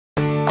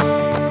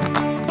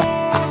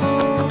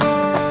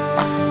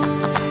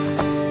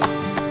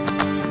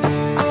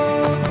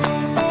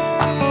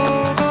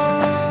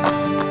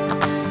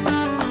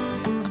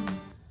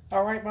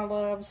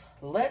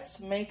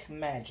make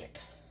magic.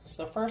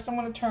 So first I'm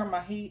going to turn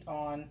my heat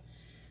on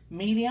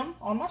medium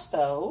on my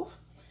stove.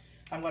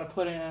 I'm going to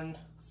put in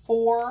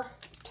 4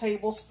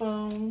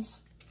 tablespoons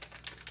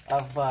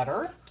of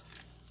butter.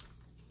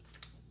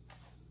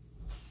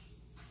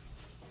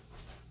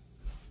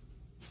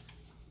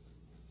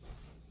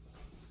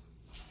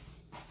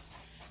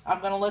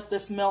 I'm going to let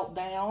this melt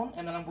down,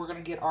 and then we're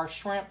going to get our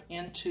shrimp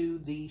into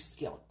the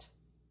skillet.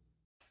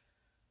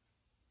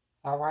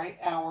 All right,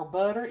 our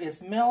butter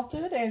is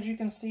melted, as you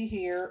can see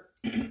here.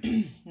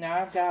 Now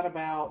I've got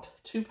about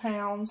 2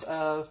 pounds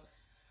of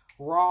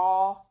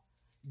raw,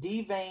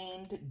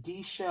 deveined,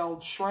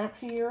 deshelled shrimp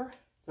here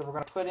that we're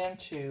going to put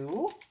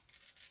into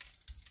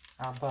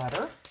our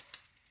butter.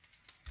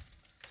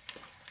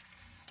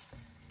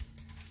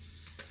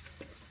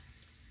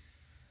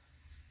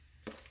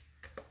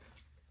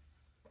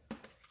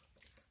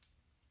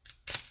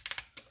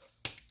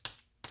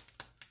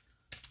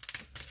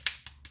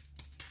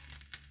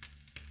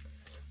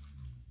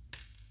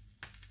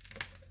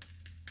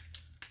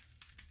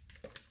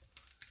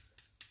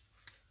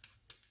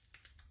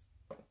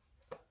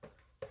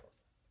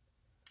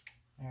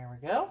 There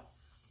we go.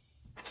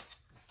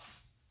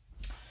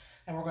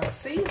 And we're going to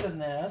season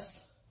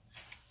this.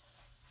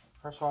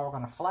 First of all, we're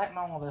going to flatten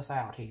all of this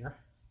out here.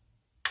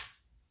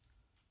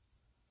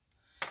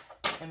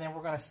 And then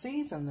we're going to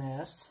season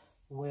this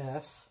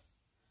with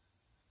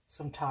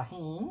some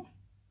tahini,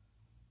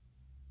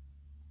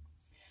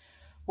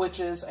 which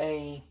is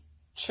a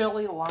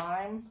chili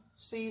lime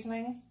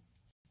seasoning.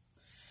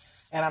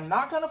 And I'm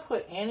not going to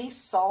put any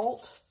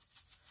salt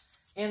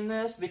in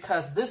this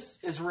because this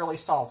is really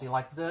salty.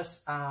 Like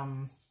this,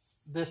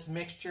 this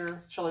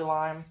mixture, chili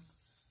lime,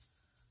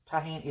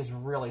 tahini, is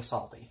really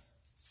salty.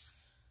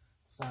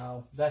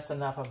 So that's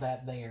enough of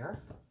that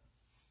there.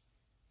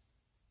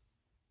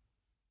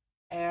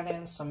 Add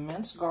in some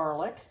minced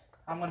garlic.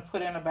 I'm going to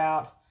put in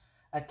about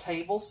a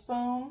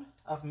tablespoon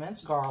of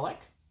minced garlic.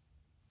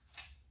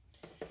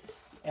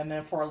 And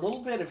then for a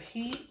little bit of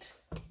heat,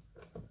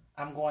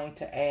 I'm going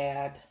to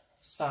add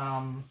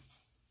some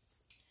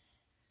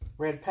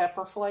red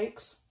pepper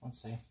flakes.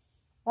 Let's see.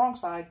 Wrong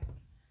side.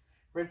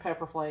 Red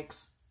pepper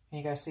flakes. Can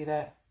you guys see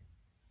that?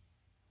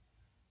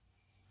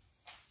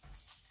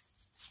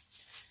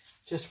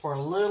 Just for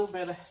a little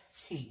bit of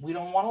heat. We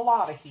don't want a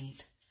lot of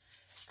heat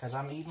because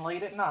I'm eating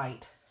late at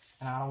night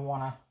and I don't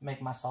want to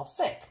make myself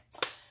sick.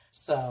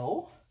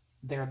 So,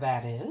 there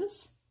that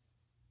is.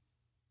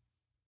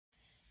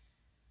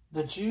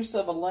 The juice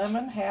of a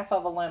lemon, half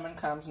of a lemon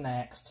comes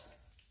next.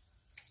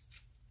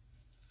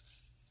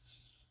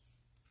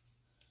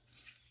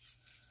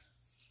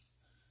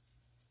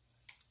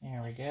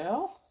 There we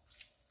go.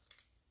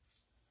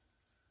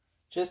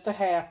 Just a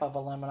half of a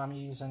lemon I'm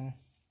using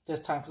this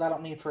time because I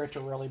don't need for it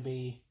to really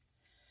be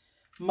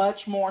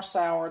much more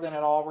sour than it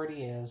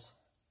already is.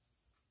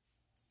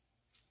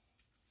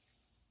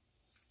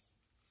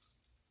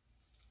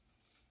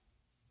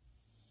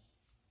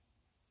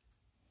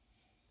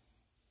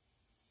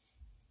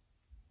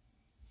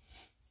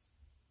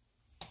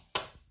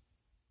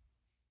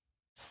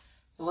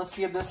 So let's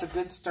give this a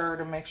good stir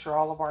to make sure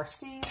all of our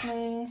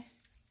seasoning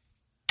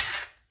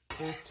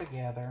is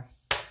together.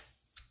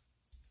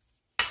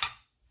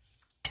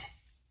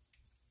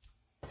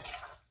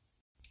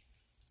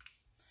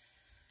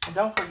 And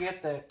don't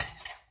forget that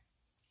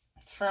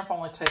shrimp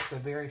only takes a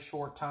very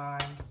short time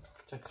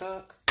to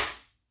cook.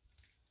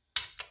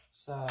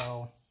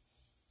 So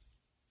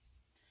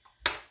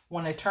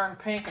when they turn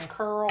pink and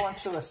curl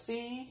into a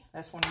C,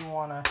 that's when you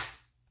want to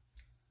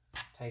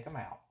take them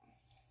out.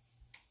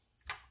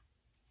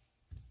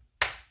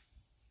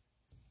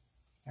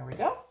 There we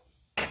go.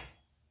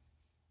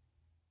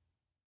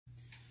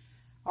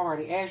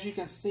 Alrighty, as you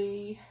can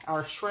see,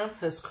 our shrimp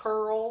has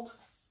curled.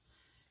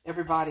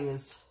 Everybody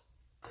is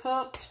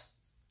cooked.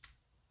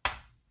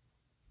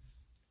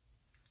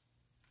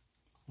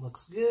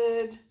 Looks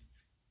good.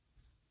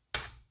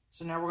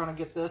 So now we're going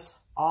to get this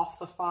off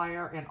the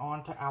fire and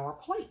onto our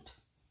plate.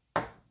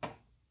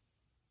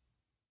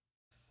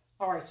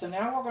 Alright, so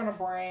now we're going to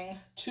bring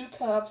 2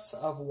 cups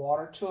of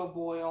water to a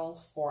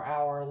boil for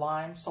our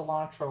lime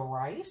cilantro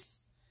rice.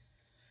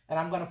 And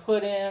I'm going to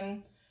put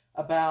in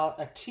about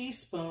a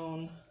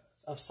teaspoon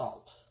of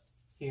salt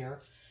here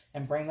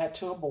and bring that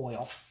to a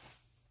boil.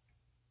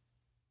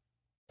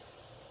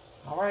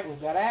 All right, we've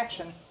got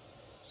action.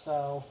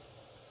 So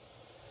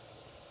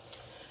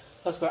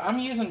let's go. I'm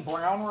using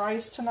brown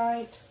rice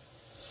tonight.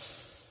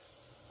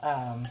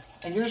 And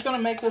you're just going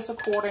to make this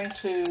according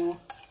to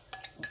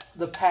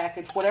the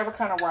package, whatever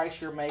kind of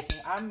rice you're making.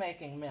 I'm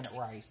making minute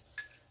rice.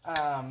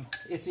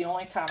 It's the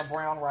only kind of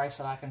brown rice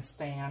that I can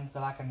stand,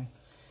 that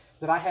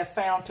I have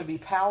found to be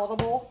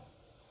palatable.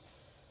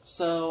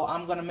 So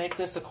I'm going to make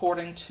this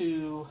according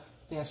to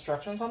the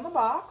instructions on the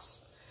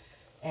box.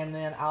 And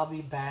then I'll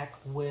be back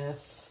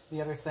with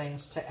the other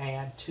things to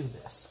add to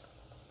this.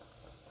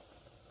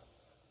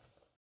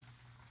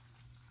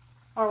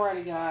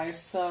 Alrighty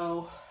guys,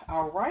 so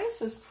our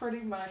rice is pretty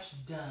much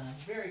done,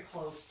 very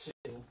close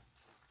to.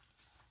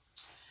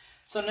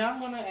 So now I'm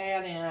going to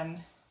add in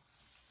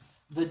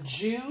the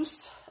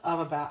juice of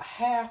about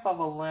half of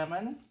a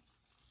lemon.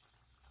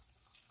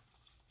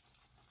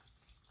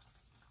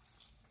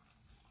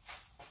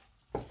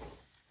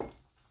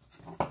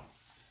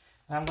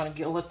 And I'm going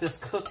to let this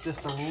cook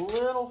just a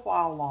little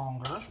while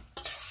longer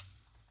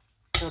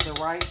so the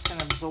rice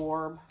can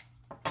absorb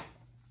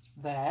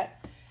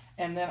that.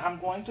 And then I'm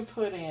going to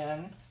put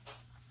in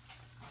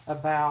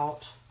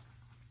about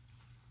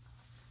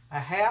a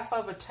half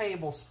of a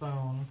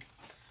tablespoon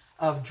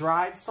of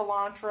dried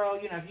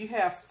cilantro. You know, if you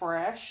have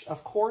fresh,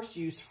 of course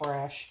use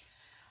fresh.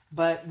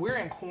 But we're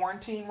in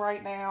quarantine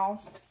right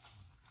now.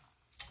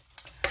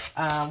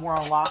 We're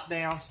on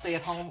lockdown,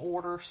 stay-at-home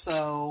order.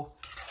 So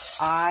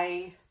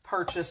I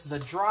purchased the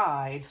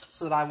dried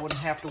so that I wouldn't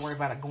have to worry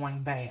about it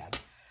going bad.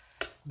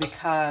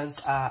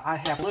 Because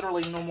I have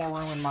literally no more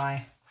room in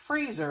my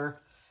freezer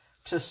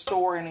to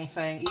store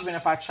anything. Even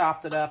if I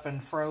chopped it up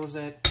and froze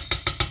it,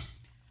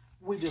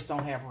 we just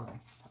don't have room.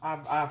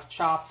 I've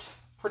chopped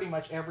pretty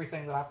much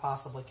everything that I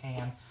possibly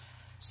can.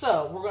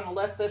 So we're going to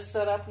let this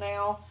set up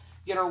now,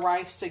 get our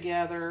rice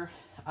together,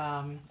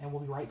 and we'll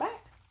be right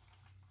back.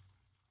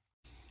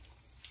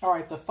 All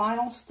right, the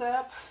final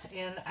step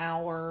in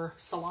our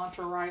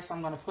cilantro rice,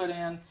 I'm going to put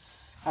in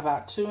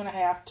about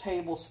 2.5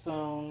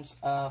 tablespoons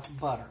of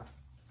butter.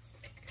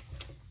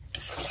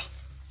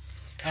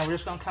 And we're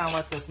just going to kind of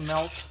let this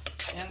melt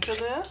into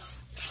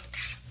this.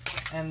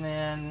 And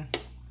then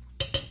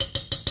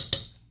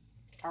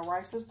our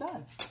rice is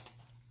done.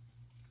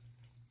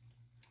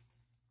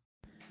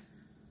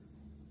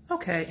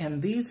 Okay,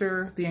 and these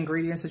are the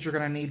ingredients that you're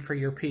going to need for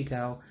your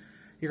pico.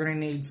 You're going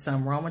to need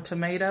some Roma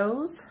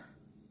tomatoes,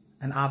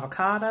 an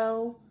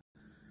avocado,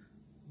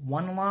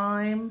 1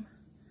 lime,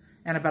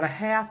 and about a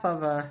half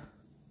of a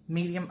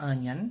medium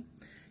onion,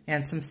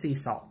 and some sea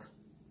salt.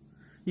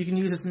 You can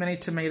use as many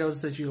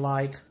tomatoes as you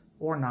like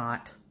or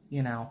not,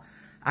 you know.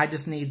 I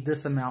just need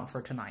this amount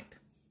for tonight.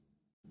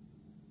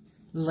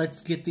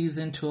 Let's get these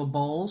into a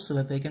bowl so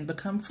that they can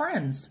become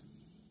friends.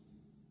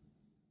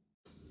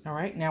 All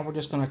right, now we're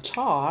just going to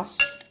toss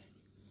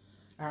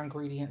our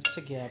ingredients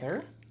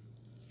together.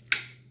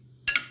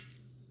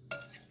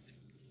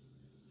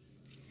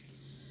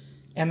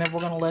 And then we're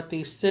going to let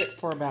these sit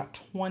for about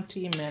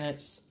 20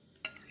 minutes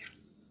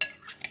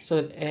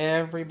so that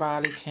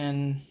everybody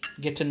can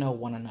get to know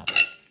one another.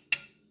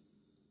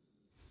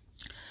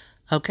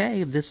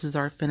 Okay, this is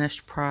our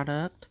finished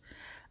product.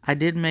 I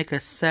did make a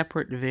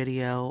separate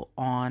video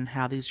on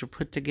how these are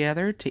put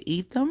together to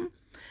eat them.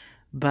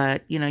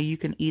 But, you know, you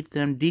can eat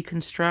them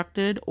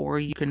deconstructed or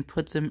you can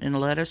put them in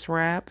lettuce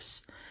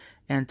wraps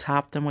and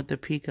top them with the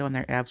pico, and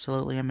they're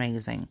absolutely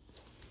amazing.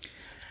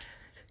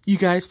 You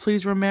guys,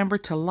 please remember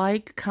to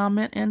like,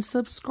 comment, and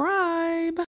subscribe.